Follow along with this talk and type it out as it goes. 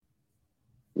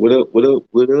what up,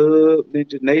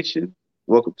 Ninja Nation?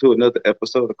 Welcome to another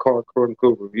episode of Car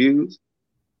Chronicle Reviews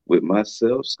with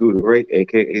myself, Scooter Ray,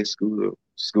 aka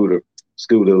Scooter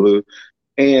Lou,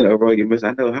 and Aurora Miss.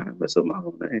 I know how to mess up my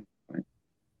own name. Right?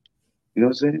 You know what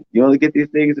I'm saying? You only get these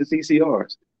things in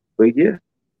CCRs. But yeah,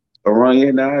 Aurora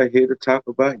and I are here to talk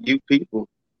about You People,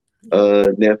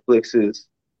 Netflix's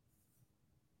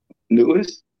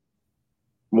newest,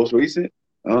 most recent.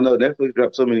 I don't know, Netflix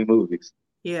dropped so many movies.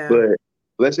 Yeah, But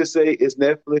let's just say it's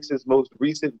Netflix's most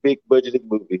recent big budgeted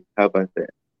movie. How about that?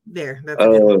 that's a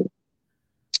good one. Uh,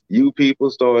 You People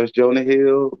stars Jonah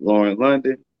Hill, Lauren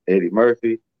London, Eddie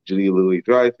Murphy, Julia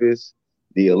Louis-Dreyfus,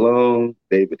 Nia Long,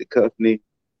 David Duchovny,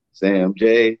 Sam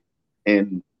J,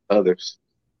 and others,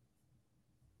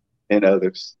 and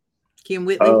others. Kim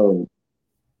Whitley. Um,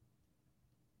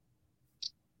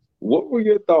 what were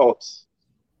your thoughts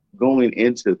going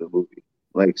into the movie?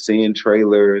 Like seeing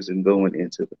trailers and going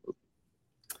into the movie.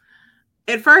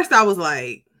 At first, I was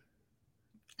like,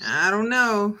 I don't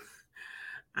know.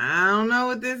 I don't know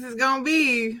what this is gonna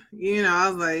be. I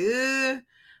was like, ugh.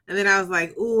 And then I was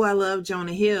like, ooh, I love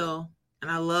Jonah Hill and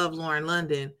I love Lauren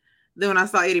London. Then when I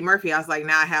saw Eddie Murphy, I was like,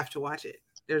 now I have to watch it.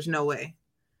 There's no way.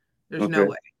 There's no Okay.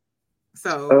 way.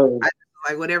 So Um, I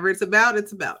like whatever it's about,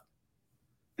 it's about.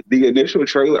 the initial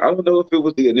trailer, I don't know if it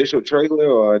was the initial trailer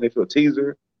or initial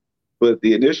teaser, but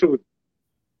the initial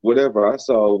whatever I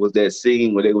saw was that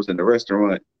scene where they was in the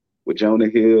restaurant where Jonah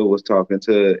Hill was talking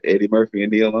to Eddie Murphy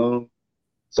and Neil Long.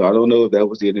 So I don't know if that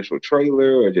was the initial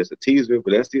trailer or just a teaser,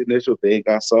 but that's the initial thing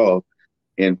I saw.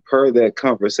 And per that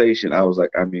conversation, I was like,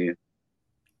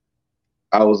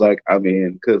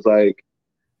 because like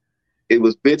it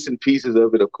was bits and pieces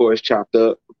of it, of course, chopped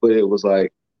up, but it was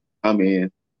like, I'm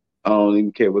in. I don't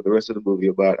even care what the rest of the movie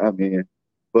about. I'm in.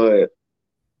 But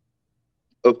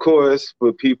of course,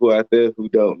 for people out there who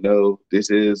don't know, this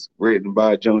is written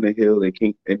by Jonah Hill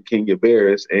and Kenya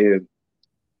Barris, and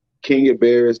Kenya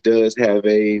Barris does have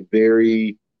a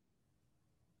very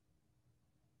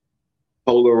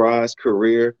polarized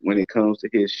career when it comes to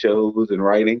his shows and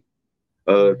writing.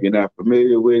 If you're not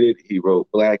familiar with it, he wrote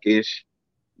Blackish,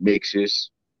 Mixish,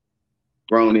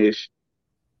 Grownish.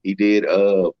 He did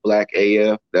Black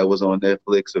AF that was on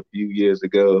Netflix a few years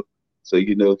ago. So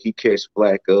he catch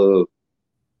flack of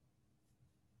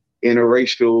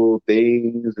interracial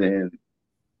things and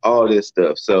all this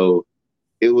stuff. So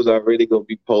it was already going to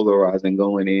be polarizing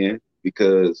going in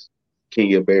because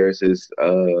Kenya Barris's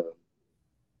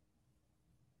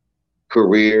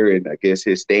career and I guess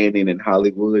his standing in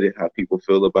Hollywood and how people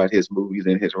feel about his movies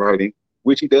and his writing,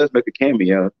 which he does make a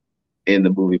cameo in the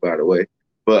movie, by the way.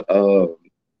 But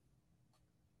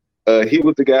he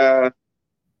was the guy.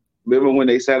 Remember when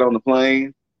they sat on the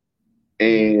plane Yeah.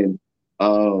 and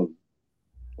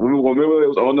remember it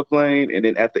was on the plane and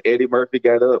then after Eddie Murphy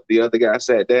got up, the other guy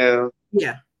sat down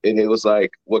Yeah. and it was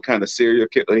like, what kind of serial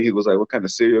killer? He was like, what kind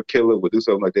of serial killer would do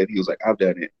something like that? He was like, I've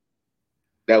done it.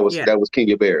 That was Yeah. that was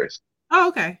Kenya Barris. Oh,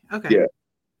 okay. Okay. Yeah,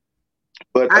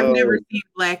 but I've never seen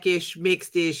blackish,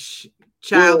 mixedish, well,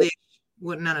 childish,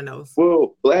 with none of those.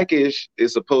 well, Blackish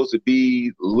is supposed to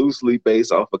be loosely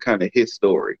based off of kind of his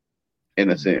story in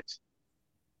a Mhm. sense.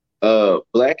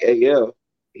 Black AF,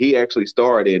 he actually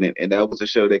starred in it, and that was a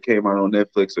show that came out on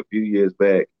Netflix a few years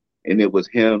back, and it was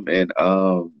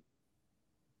uh,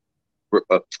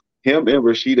 him and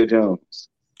Rashida Jones,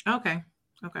 Okay.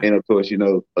 Okay. and of course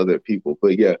other people.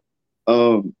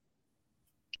 Um,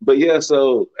 but yeah.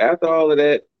 So after all of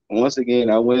that, once again,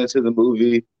 I went into the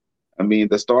movie. I mean,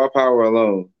 the star power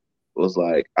alone was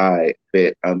like, I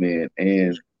bet I'm in.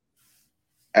 And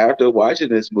after watching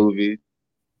this movie,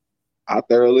 I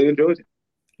thoroughly enjoyed it.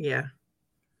 Yeah.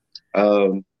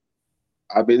 Um,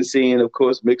 I've been seeing, of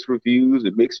course, mixed reviews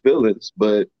and mixed feelings,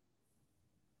 but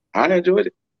I enjoyed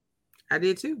it. I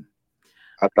did too.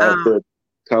 I thought Um, the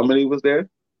comedy was there.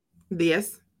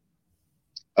 yes.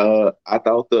 I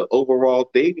thought the overall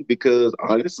thing, because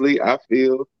honestly, I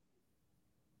feel,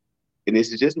 and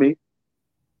this is just me,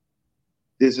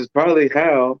 this is probably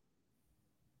how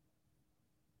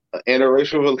an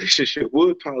interracial relationship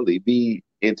would probably be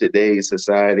in today's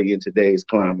society, in today's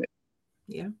climate.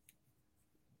 Yeah.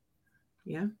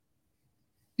 Yeah.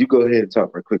 You go ahead and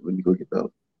talk right quick. Let me go get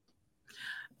those.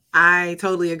 I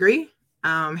totally agree.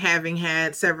 Having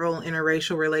had several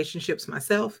interracial relationships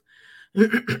myself,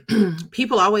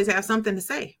 people always have something to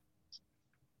say.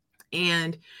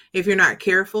 And if you're not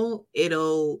careful,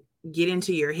 it'll get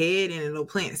into your head and it'll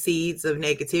plant seeds of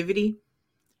negativity.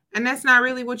 And that's not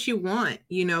really what you want.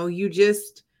 You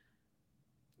just,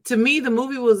 to me, the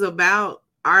movie was about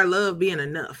our love being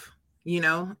enough,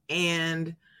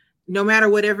 and no matter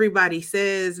what everybody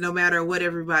says, no matter what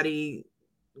everybody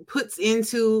puts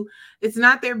into, it's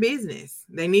not their business.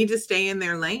 They need to stay in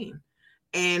their lane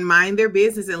and mind their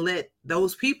business and let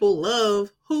those people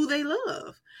love who they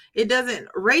love. It doesn't,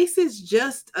 race is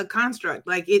just a construct.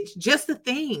 Like, it's just a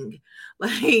thing.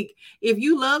 Like, if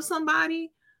you love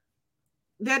somebody,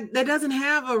 that doesn't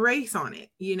have a race on it,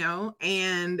 you know?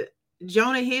 And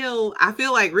Jonah Hill, I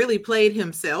feel like, really played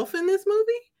himself in this movie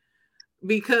It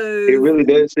because, really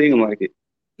does seem like it.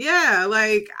 yeah,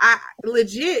 like,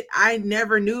 I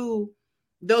never knew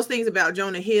those things about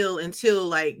Jonah Hill until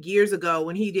like years ago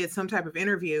when he did some type of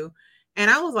interview. And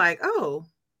I was like, oh,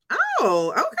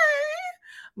 okay.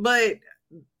 But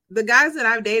the guys that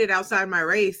I've dated outside my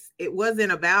race, it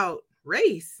wasn't about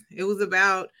race. It was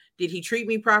about, did he treat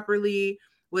me properly?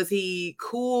 Was he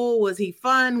cool? Was he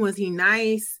fun? Was he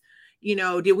nice? You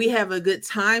know, did we have a good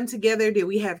time together? Did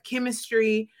we have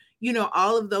chemistry? You know,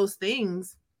 all of those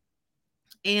things.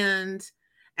 And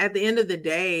at the end of the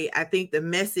day, I think the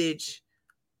message,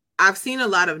 I've seen a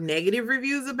lot of negative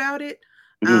reviews about it,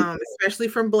 Mhm. especially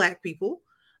from Black people.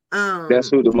 That's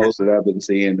who the Yeah, most that I've been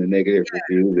seeing the negative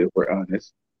reviews, if we're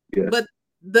honest. Yeah. but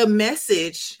the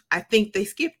message, I think they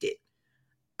skipped it.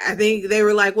 I think they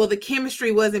were like, well, the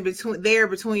chemistry wasn't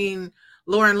between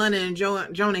Lauren London and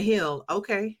Jonah Hill.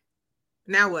 Okay,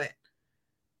 now what?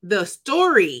 The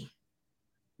story,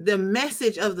 the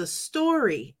message of the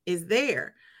story is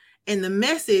there. And the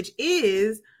message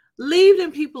is, leave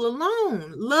them people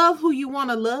alone. Love who you want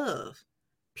to love.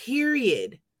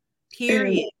 Period. And,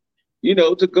 Period.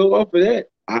 to go off of that,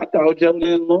 I thought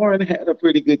Jonah and Lauren had a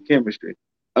pretty good chemistry.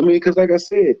 I mean, because like I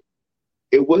said,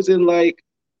 it wasn't like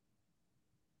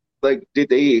did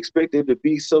they expect them to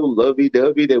be so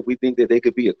lovey-dovey that we think that they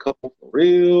could be a couple for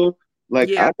real? Like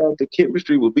Yeah. I thought the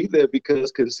chemistry would be there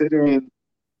because considering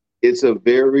it's a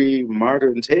very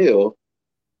modern tale,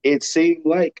 it seemed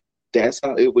like that's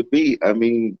how it would be. I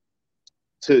mean,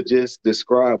 to just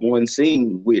describe one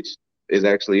scene, which is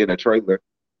actually in a trailer,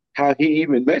 how he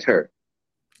even met her.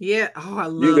 Yeah. Oh, I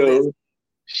You love this. know,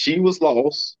 she was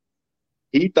lost.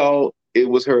 He thought it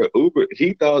was her Uber.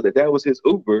 He thought that that was his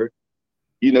Uber.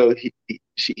 He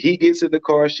gets in the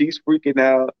car. She's freaking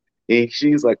out, and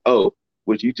she's like, "Oh,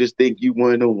 would you just think you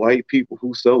one of them white people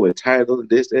who's so entitled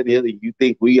to this and the other? You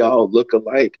think we all look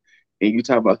alike?" And you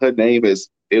talking about her name is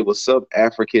it was some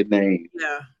African name,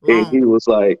 Yeah. and Long. he was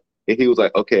like,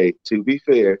 "Okay, to be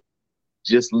fair,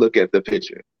 just look at the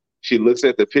picture." She looks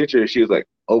at the picture and she was like,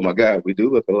 "Oh my God, we do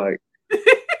look alike."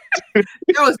 That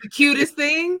was the cutest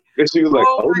thing. And she was like,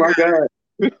 Oh "Oh my my God.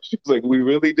 God." She was like, "We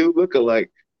really do look alike."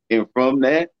 And from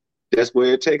that, that's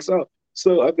where it takes off.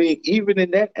 So I mean, even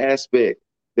in that aspect,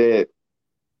 that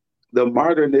the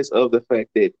modernness of the fact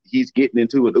that he's getting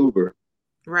into an Uber.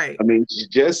 Right. I mean,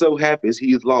 just so happens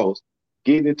he's lost,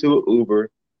 getting into an Uber.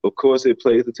 Of course, it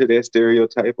plays into that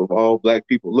stereotype of all black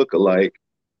people look alike.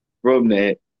 From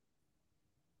that,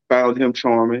 found him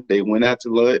charming. They went out to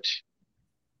lunch.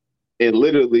 And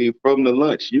literally from the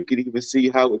lunch, you could even see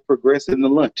how it progressed in the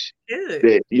lunch. Good.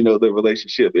 That, the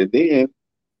relationship. And then,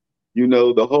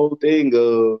 the whole thing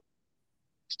of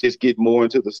just get more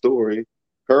into the story.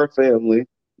 Her family,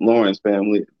 Lauren's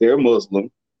family, they're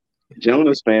Muslim.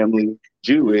 Jonah's family,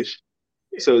 Jewish.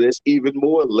 So there's even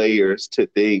more layers to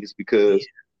things Yeah. because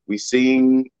we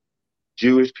seen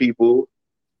Jewish people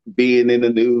being in the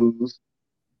news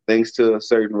thanks to a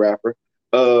certain rapper.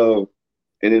 And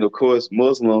then of course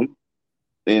Muslim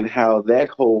and how that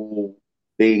whole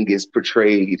thing is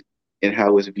portrayed and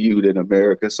how it's viewed in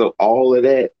America. So all of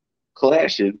that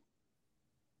clashing,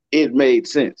 it made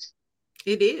sense.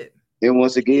 It did. And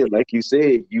once It did. again, like you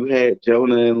said, you had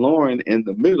Jonah and Lauren in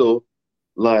the middle,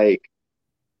 like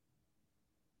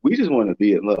we just want to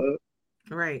be in love.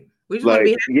 Right. We just want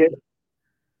to Like, be yeah,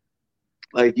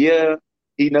 like, yeah,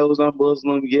 he knows I'm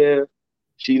Muslim. Yeah,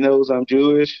 she knows I'm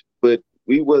Jewish, but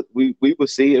we were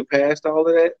seeing past all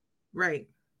of that. right.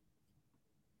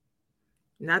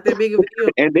 Not that big of a deal.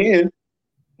 And then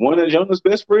one of Jonah's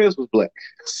best friends was black.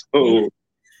 Yeah. So,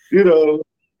 you know,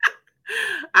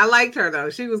 I liked her though.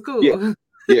 She was yeah, cool.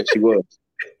 yeah, she was.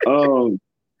 Um,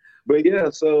 but yeah,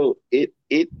 so it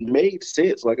made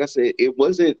sense. Like I said, it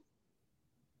wasn't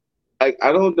like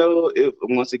I don't know if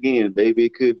once again, maybe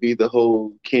it could be the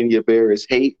whole Kenya Barris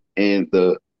hate and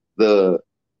the the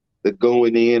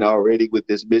going in already with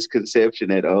this misconception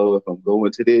that if I'm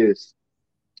going to this,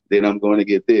 then I'm going to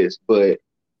get this. But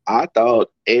I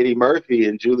thought Eddie Murphy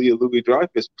and Julia Louis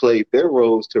Dreyfus played their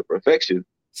roles to perfection.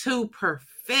 To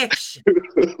perfection.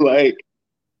 Like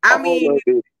I all mean, of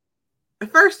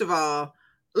it. first of all,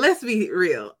 let's be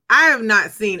real. I have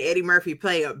not seen Eddie Murphy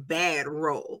play a bad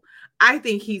role. I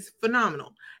think he's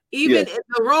phenomenal. Even if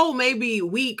the role may be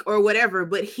weak or whatever,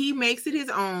 but he makes it his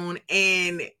own,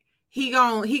 and he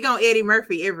gon' Eddie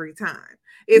Murphy every time.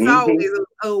 It's always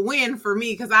a win for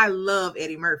me because I love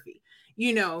Eddie Murphy,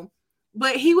 you know.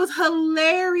 But he was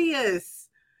hilarious.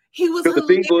 He was hilarious.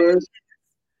 The thing was,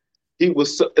 he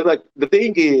was so, like, the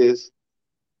thing is,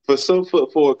 for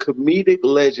a comedic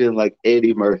legend like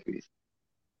Eddie Murphy,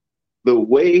 the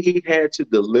way he had to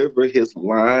deliver his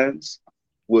lines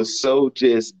was so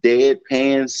just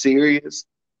deadpan serious.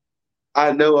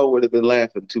 I know I would have been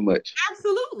laughing too much.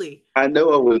 Absolutely. I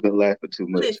know I would have been laughing too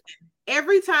much. Listen,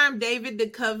 every time David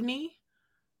Duchovny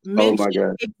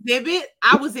mentioned Exhibit,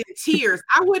 I was in tears.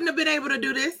 I wouldn't have been able to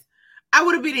do this. I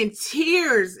would have been in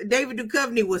tears. David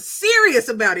Duchovny was serious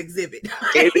about Exhibit.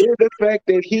 And then the fact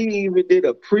that he even did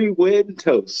a pre-wedding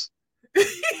toast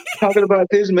talking about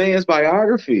this man's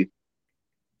biography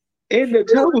in the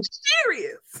toast.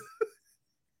 Serious.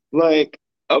 Like,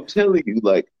 I'm telling you,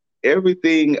 like,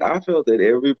 everything, I felt that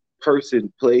every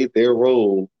person played their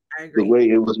role the way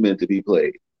it was meant to be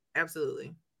played.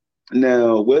 Absolutely.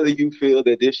 Now, whether you feel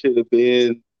that this should have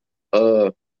been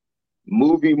a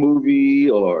movie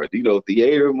or, you know,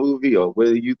 theater movie, or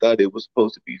whether you thought it was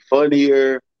supposed to be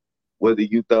funnier, whether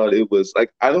you thought it was,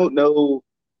 like, I don't know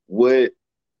what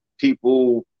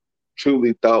people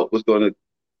truly thought was going to,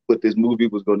 what this movie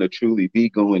was going to truly be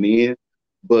going in,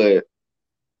 but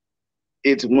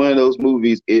it's one of those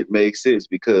movies, it makes sense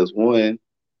because, one,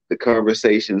 the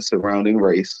conversation surrounding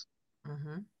race,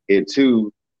 and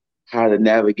two, how to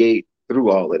navigate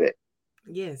through all of that.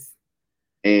 Yes.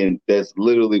 And that's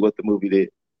literally what the movie did.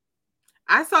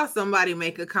 I saw somebody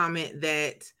make a comment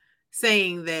that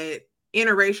saying that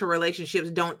interracial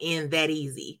relationships don't end that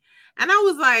easy. And I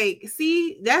was like,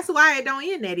 see, that's why it don't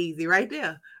end that easy right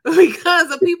there.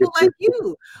 Because of people like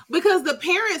you. Because the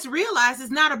parents realize it's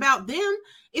not about them.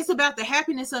 It's about the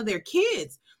happiness of their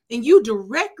kids. And you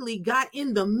directly got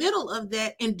in the middle of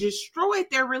that and destroyed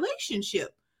their relationship.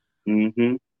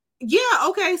 Mm-hmm. Yeah,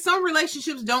 okay, some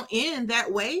relationships don't end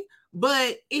that way,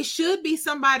 but it should be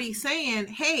somebody saying,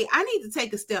 hey, I need to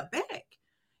take a step back.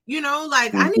 You know,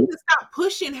 like, I need to stop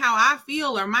pushing how I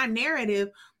feel or my narrative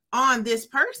on this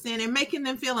person and making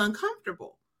them feel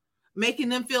uncomfortable, making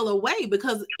them feel away.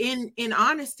 Because in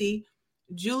honesty,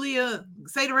 Julia,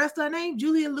 say the rest of her name,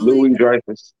 Julia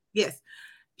Louis-Dreyfus. Yes.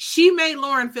 She made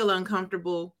Lauren feel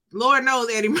uncomfortable. Lord knows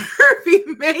Eddie Murphy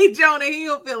made Jonah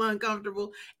Hill feel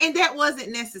uncomfortable. And that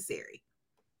wasn't necessary.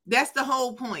 That's the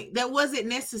whole point. That wasn't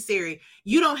necessary.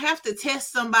 You don't have to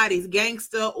test somebody's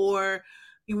gangster or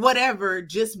whatever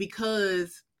just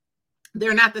because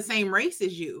they're not the same race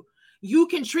as you. You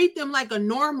can treat them like a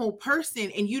normal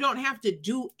person, and you don't have to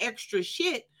do extra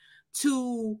shit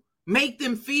to make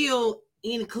them feel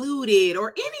included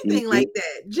or anything like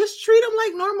that. Just treat them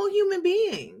like normal human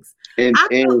beings. And I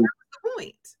feel that's the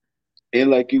point.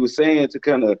 And like you were saying, to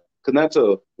kind of, because not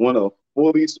to want to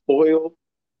fully spoil,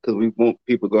 because we want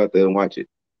people to go out there and watch it.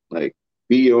 Like,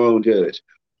 be your own judge.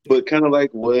 But kind of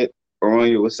like what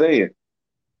Aranya was saying.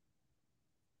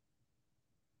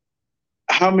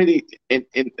 How many,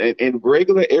 in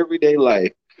regular everyday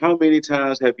life, how many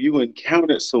times have you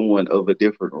encountered someone of a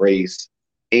different race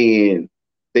and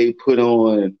they put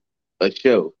on a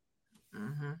show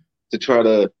to try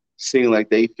to seem like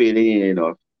they fit in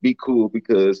or be cool?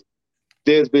 Because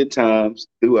there's been times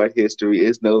throughout history,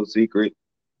 it's no secret,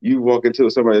 you walk into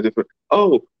somebody different,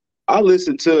 oh, I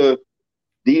listen to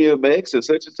DMX and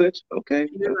such. Okay.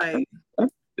 You're like,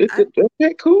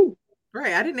 okay, cool.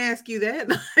 Right. I didn't ask you that.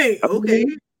 Like, okay.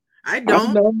 I don't.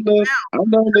 I'm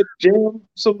known to jam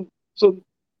some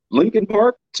Linkin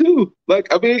Park too. Like,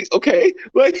 I mean, okay.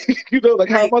 Like, you know, like,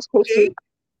 how am I supposed to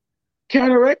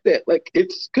counteract that? Like,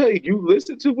 it's good. You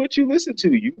listen to what you listen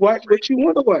to. You watch what you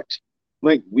want to watch.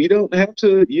 Like, you don't have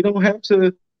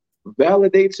to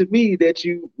validate to me that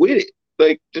you with it.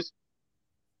 Like, just,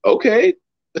 okay.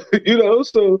 You know,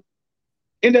 so,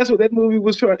 and that's what that movie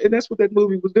was trying, and that's what that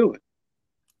movie was doing.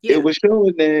 Yeah. It was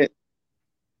showing that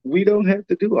we don't have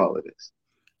to do all of this.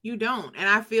 You don't. And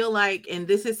I feel like, and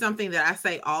this is something that I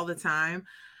say all the time,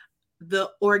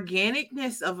 the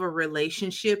organicness of a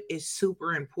relationship is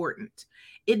super important.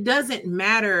 It doesn't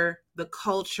matter the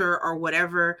culture or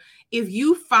whatever. If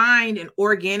you find an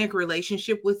organic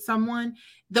relationship with someone,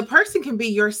 the person can be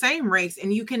your same race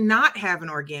and you cannot have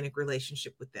an organic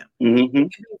relationship with them. It can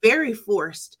be very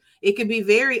forced. It can be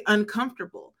very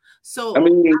uncomfortable. So, I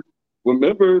mean,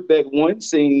 remember that one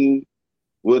scene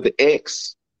where the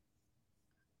ex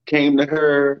came to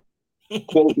her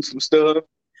quoting some stuff,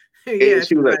 and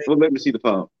she was like, well, let me see the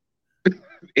phone.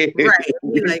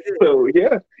 Right. So,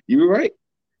 yeah, you were right.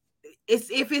 It's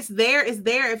if it's there, it's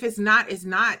there. If it's not, it's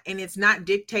not, and it's not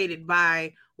dictated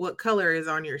by what color is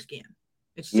on your skin.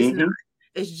 It's just not.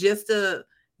 It's just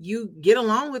you get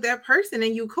along with that person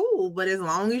and you cool. But as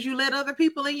long as you let other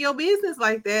people in your business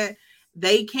like that,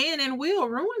 they can and will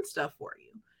ruin stuff for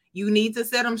you. You need to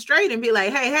set them straight and be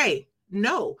like, hey,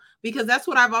 no, because that's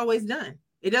what I've always done.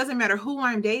 It doesn't matter who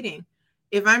I'm dating.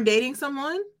 If I'm dating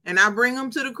someone and I bring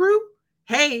them to the crew,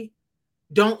 hey,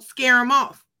 don't scare them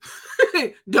off.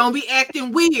 Don't be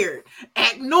acting weird.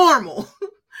 Act normal.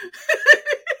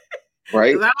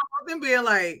 Right. Because I don't want them being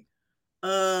like,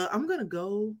 I'm gonna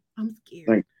go. I'm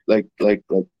scared. Like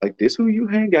this who you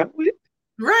hang out with?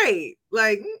 Right.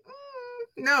 Like,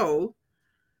 no.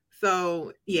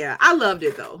 So yeah, I loved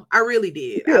it though. I really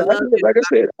did. Yeah, I loved it. like I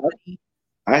said,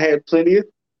 I had plenty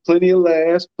of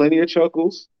laughs, plenty of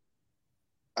chuckles.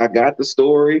 I got the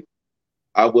story.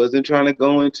 I wasn't trying to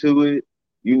go into it,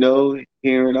 hearing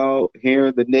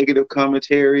the negative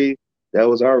commentary that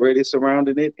was already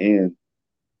surrounding it. And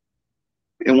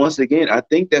once again, I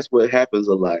think that's what happens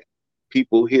a lot.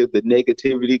 People hear the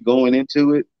negativity going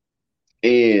into it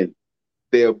and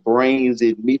their brains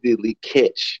immediately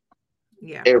catch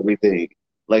everything.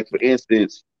 Like, for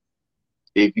instance,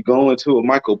 if you go into a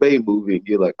Michael Bay movie,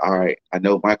 you're like, all right, I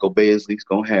know Michael Bay is at least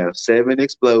going to have 7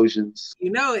 explosions.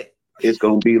 You know it. It's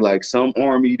going to be like some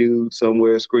army dude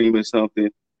somewhere screaming something.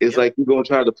 It's like you're going to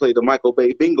try to play the Michael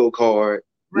Bay bingo card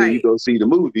when you go see the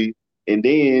movie. And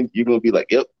then you're going to be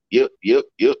like, yep.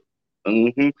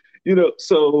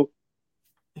 So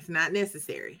it's not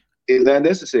necessary. It's not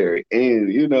necessary.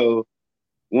 And,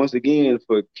 once again,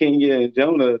 for Kenya and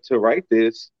Jonah to write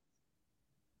this,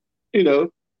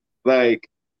 like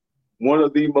one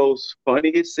of the most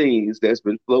funniest scenes that's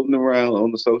been floating around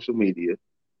on the social media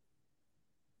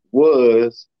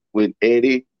was when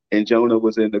Eddie and Jonah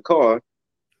was in the car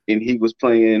and he was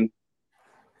playing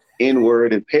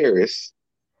N-Word in Paris.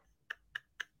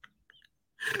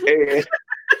 And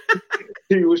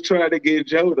he was trying to get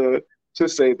Jonah to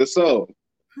say the song.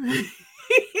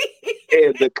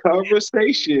 And the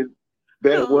conversation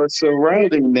that was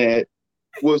surrounding that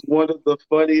was one of the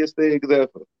funniest things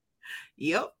ever.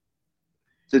 Yep.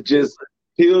 To just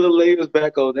peel the layers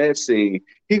back on that scene.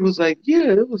 He was like,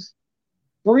 yeah, it was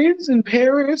friends in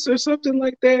Paris or something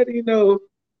like that.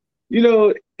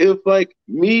 If like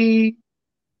me,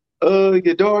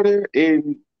 your daughter,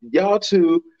 and y'all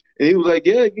two, and he was like,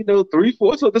 yeah,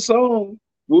 3/4 of the song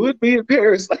would be in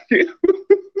Paris.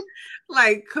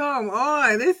 Like, come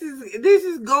on, this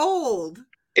is gold.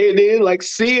 And then like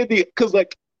seeing because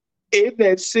like in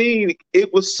that scene,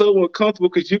 it was so uncomfortable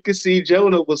because you could see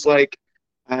Jonah was like,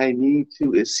 I need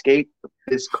to escape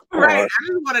this car. Right, I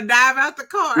just want to dive out the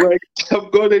car. Like, I'm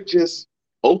gonna just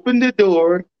open the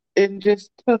door and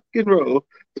just tuck and roll.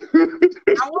 I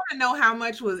want to know how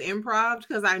much was improv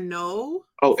because I know.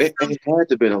 Oh, it had to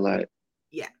have been a lot.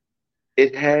 Yeah,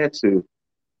 it had to.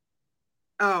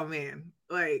 Oh man,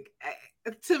 like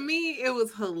to me, it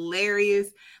was hilarious.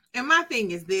 And my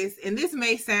thing is this, and this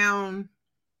may sound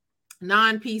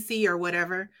non-PC or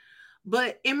whatever,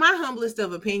 but in my humblest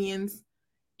of opinions,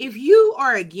 if you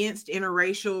are against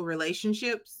interracial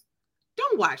relationships,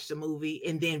 don't watch the movie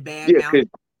and then badmouth.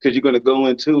 Because you're going to go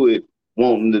into it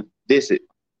wanting to diss it.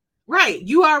 Right.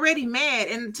 You already mad.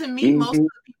 And to me, most of the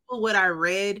people, what I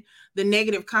read, the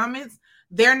negative comments,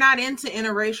 they're not into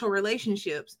interracial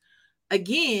relationships.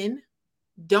 Again,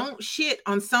 don't shit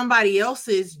on somebody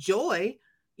else's joy.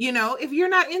 If you're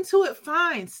not into it,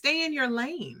 fine. Stay in your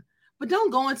lane. But don't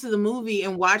go into the movie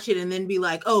and watch it and then be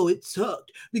like, oh, it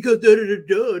sucked because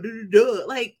da-da-da-da-da-da-da.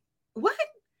 Like, what?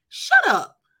 Shut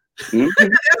up. That's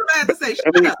what I have to say.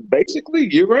 Shut up.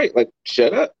 Basically, you're right. Like,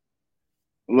 shut up.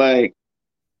 Like,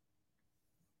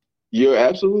 you're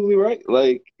absolutely right.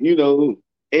 Like,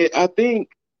 and I think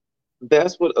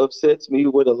that's what upsets me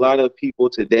with a lot of people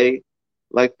today.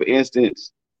 Like, for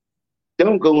instance,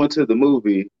 don't go into the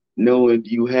movie knowing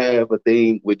you have a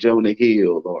thing with Jonah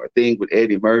Hill or a thing with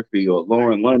Eddie Murphy or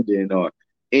Lauren London or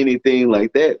anything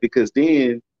like that, because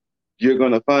then you're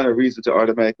going to find a reason to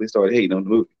automatically start hating on the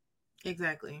movie.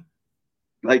 Exactly.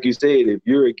 Like you said, if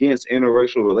you're against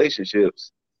interracial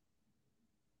relationships,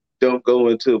 don't go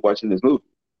into watching this movie.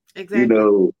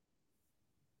 Exactly.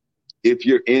 If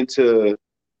you're into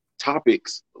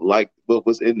topics like what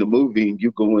was in the movie and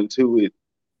you go into it,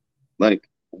 like,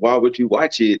 why would you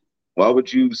watch it? Why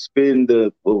would you spend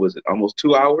almost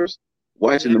 2 hours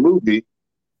watching the movie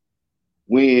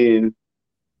when,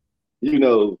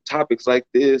 topics like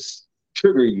this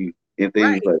trigger you and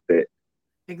things like that?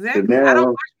 Exactly. I don't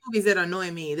watch movies that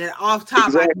annoy me, that off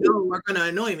top I know are going to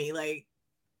annoy me. Like,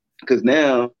 because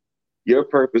now your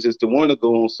purpose is to want to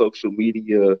go on social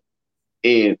media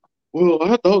And well,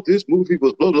 I thought this movie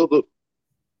was blah blah blah.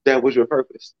 That was your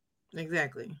purpose.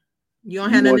 Exactly. You don't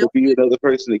You have want nothing to be another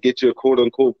person to get your quote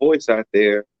unquote voice out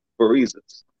there for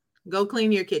reasons. Go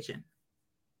clean your kitchen.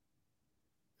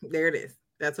 There it is.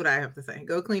 That's what I have to say.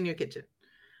 Go clean your kitchen.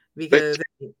 Because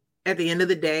at the end of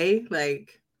the day,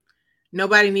 like,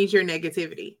 nobody needs your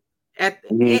negativity.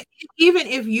 Mhm. Even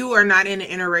if you are not in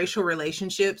interracial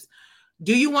relationships,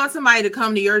 do you want somebody to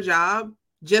come to your job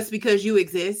just because you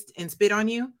exist and spit on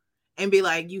you and be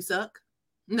like, you suck?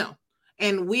 No.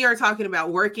 And we are talking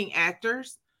about working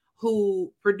actors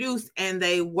who produce and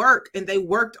they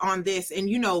worked on this. And,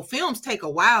 films take a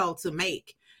while to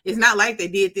make. It's not like they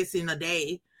did this in a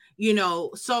day,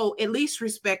 so at least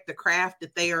respect the craft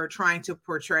that they are trying to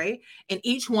portray. And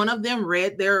each one of them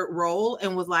read their role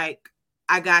and was like,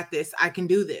 I got this. I can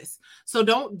do this. So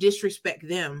don't disrespect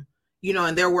them,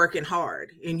 and they're working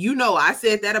hard. And I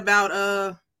said that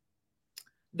about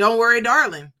Don't Worry,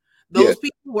 Darling. Those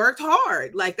people worked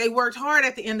hard. Like, they worked hard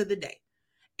at the end of the day.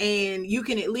 And you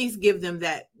can at least give them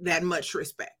that much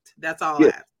respect. That's all I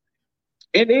have.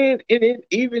 And then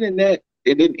even in that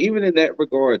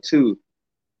regard too,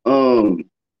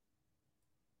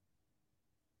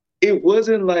 it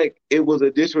wasn't like it was a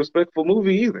disrespectful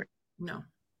movie either. No.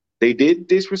 They didn't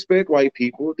disrespect white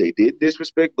people. They didn't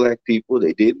disrespect black people.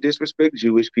 They didn't disrespect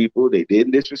Jewish people. They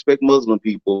didn't disrespect Muslim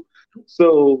people.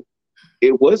 So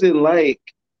it wasn't like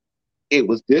it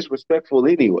was disrespectful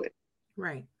anyway.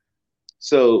 Right.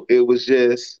 So it was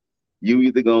just, you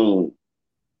either gonna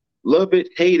love it,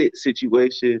 hate it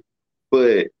situation.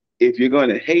 But if you're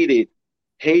gonna hate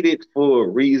it for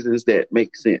reasons that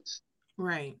make sense.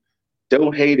 Right.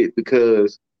 Don't hate it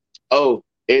because, oh,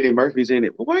 Eddie Murphy's in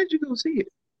it. Well, why did you go see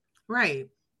it? Right.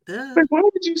 Like, why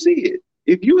would you see it?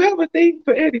 If you have a thing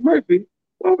for Eddie Murphy,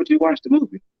 why would you watch the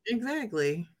movie?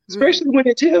 Exactly. Especially when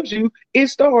it tells you it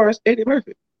stars Eddie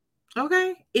Murphy.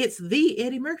 Okay. It's the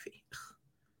Eddie Murphy.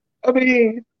 I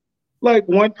mean, like,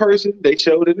 one person they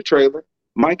showed in the trailer,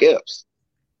 Mike Epps.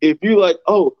 If you like,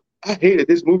 oh, I hated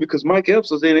this movie because Mike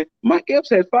Epps was in it. Mike Epps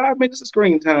had 5 minutes of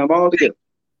screen time altogether.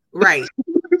 Right.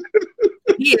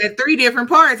 He had 3 different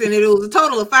parts and it was a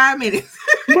total of 5 minutes.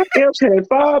 Mike Epps had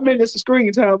 5 minutes of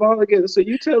screen time altogether. So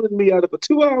you telling me out of a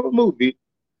 2-hour movie,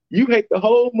 you hate the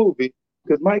whole movie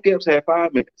because Mike Epps had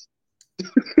 5 minutes?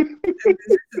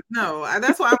 No,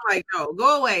 that's why I'm like, no,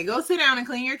 go away. Go sit down and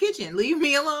clean your kitchen. Leave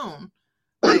me alone.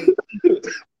 Like,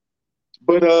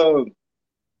 but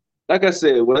like I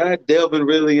said, without delving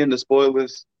really into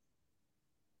spoilers,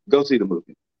 go see the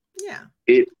movie. Yeah.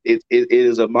 It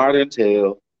is a modern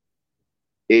tale.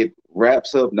 It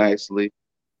wraps up nicely.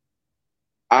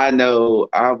 I know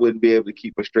I wouldn't be able to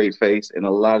keep a straight face in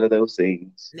a lot of those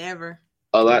scenes. Never.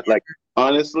 Like,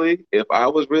 honestly, if I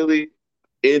was really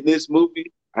in this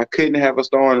movie, I couldn't have a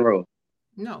starring role.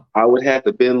 No. I would have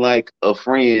to been like a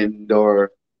friend,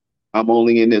 or I'm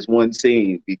only in this one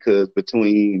scene, because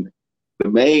between the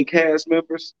main cast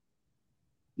members,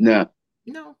 no.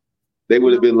 They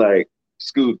would have been like,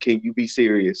 Scoot, can you be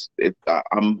serious?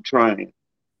 I'm trying.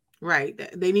 Right.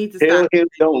 They need to Tell stop. him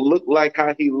don't look like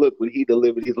how he looked when he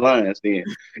delivered his lines then.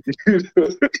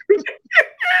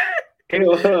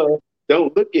 Tell her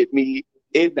don't look at me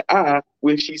in the eye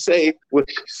when she say what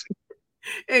she say.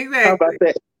 Exactly. How about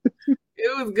that?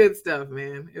 It was good stuff,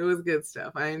 man. It was good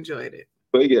stuff. I enjoyed it.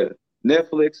 But yeah,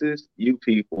 Netflix's You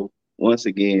People, once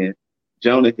again,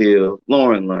 Jonah Hill,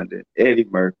 Lauren London, Eddie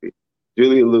Murphy,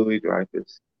 Julia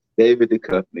Louis-Dreyfus, David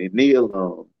Duchovny, Nia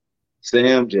Long,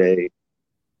 Sam J.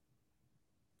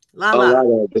 Lala. A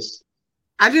lot of us.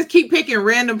 I just keep picking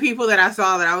random people that I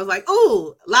saw that I was like,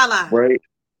 ooh, Lala. Right.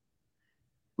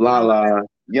 Lala,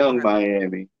 Young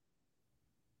Miami.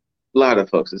 A lot of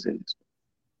folks is in this.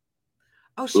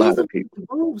 Oh, she was the one with the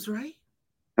boobs, right?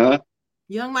 Huh?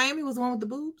 Young Miami was the one with the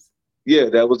boobs? Yeah,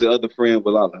 that was the other friend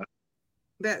with Lala. Was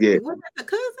that the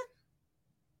cousin?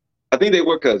 I think they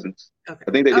were cousins. Okay.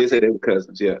 I think they did say they were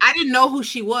cousins, yeah. I didn't know who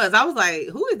she was. I was like,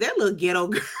 who is that little ghetto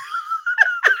girl?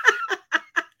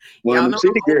 One of them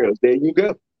city girls. There you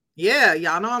go. Yeah,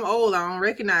 y'all know I'm old. I don't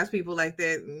recognize people like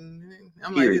that.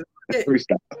 I'm like,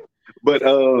 but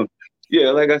yeah,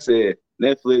 like I said,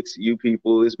 Netflix, You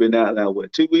People, it's been out now,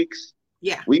 what, 2 weeks?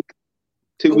 Yeah.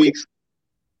 Two weeks?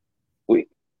 Week.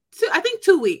 I think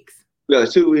 2 weeks. Yeah,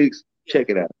 2 weeks. Check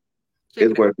it out.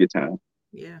 It's worth your time.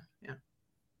 Yeah.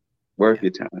 Worth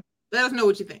your time. Let us know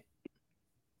what you think.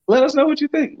 Let us know what you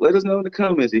think. Let us know in the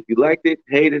comments if you liked it,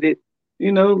 hated it.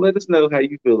 Let us know how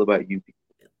you feel about You People.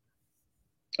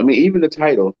 I mean, even the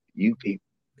title, You People.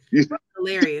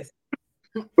 Hilarious.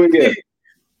 But yeah,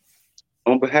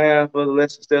 on behalf of the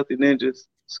Less Than Stealthy Ninjas,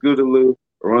 Scooter Lou,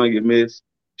 Wrong You Miss,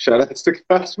 Shout out to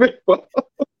Cosmic Ball.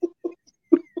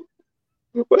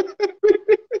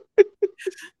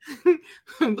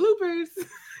 Bloopers.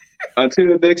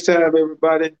 Until next time,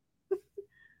 everybody.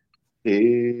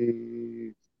 Hey.